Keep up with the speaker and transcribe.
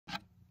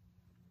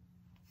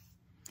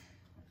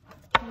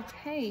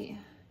Okay,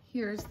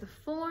 here's the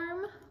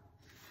form.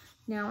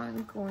 Now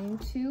I'm going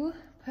to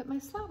put my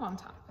slab on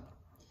top.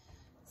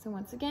 So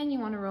once again, you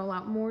want to roll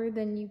out more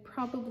than you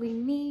probably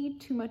need.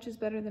 Too much is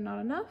better than not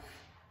enough.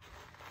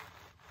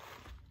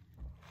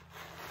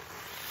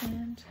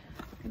 And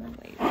I'm gonna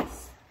lay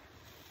this.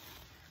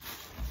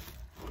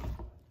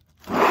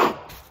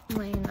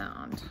 Laying that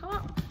on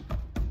top.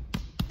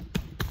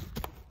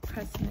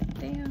 Pressing it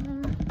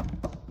down.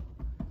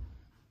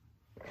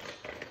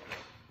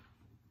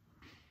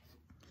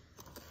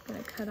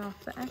 Gonna cut off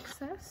the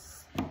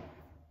excess.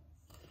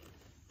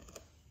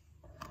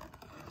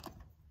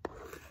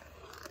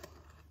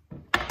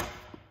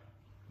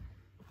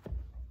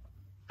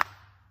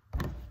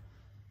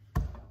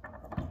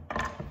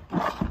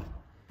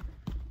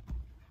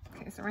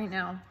 Okay, so right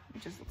now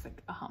it just looks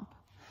like a hump,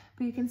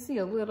 but you can see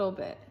a little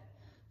bit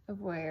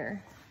of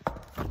where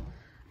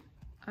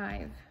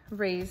I've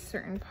raised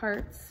certain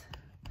parts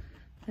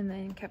and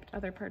then kept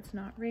other parts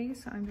not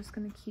raised. So I'm just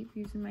gonna keep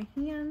using my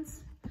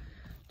hands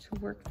to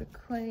work the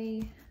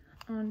clay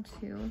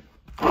onto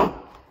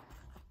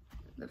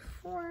the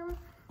form.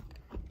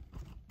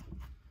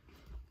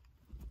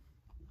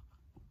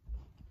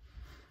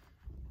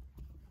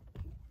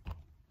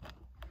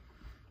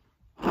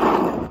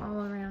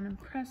 All around and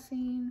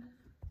pressing.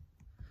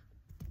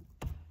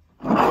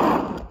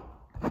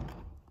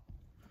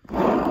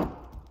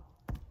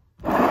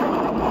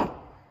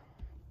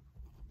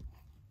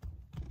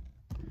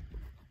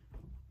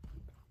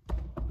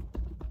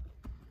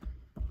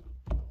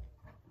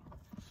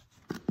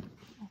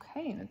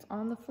 Okay, and it's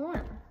on the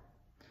form.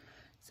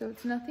 So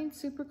it's nothing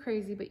super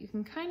crazy, but you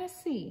can kind of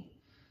see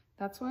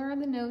that's where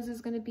the nose is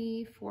going to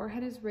be.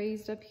 Forehead is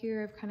raised up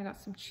here. I've kind of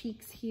got some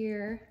cheeks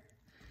here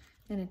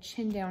and a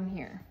chin down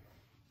here.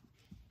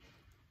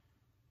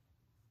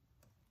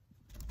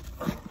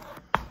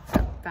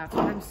 So that's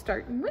what I'm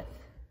starting with.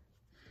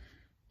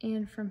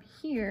 And from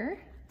here,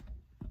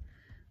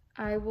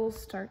 I will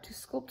start to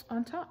sculpt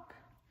on top.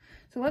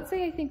 So let's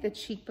say I think the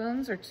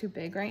cheekbones are too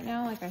big right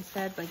now. Like I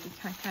said, like you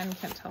kind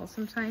of can't tell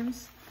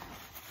sometimes.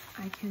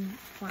 I can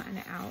flatten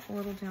it out a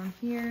little down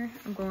here.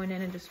 I'm going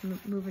in and just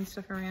moving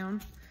stuff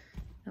around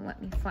and let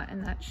me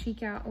flatten that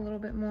cheek out a little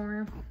bit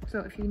more. So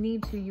if you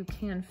need to, you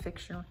can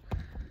fix your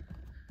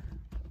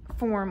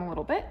form a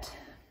little bit.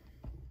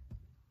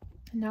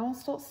 And now I'll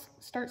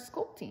start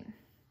sculpting.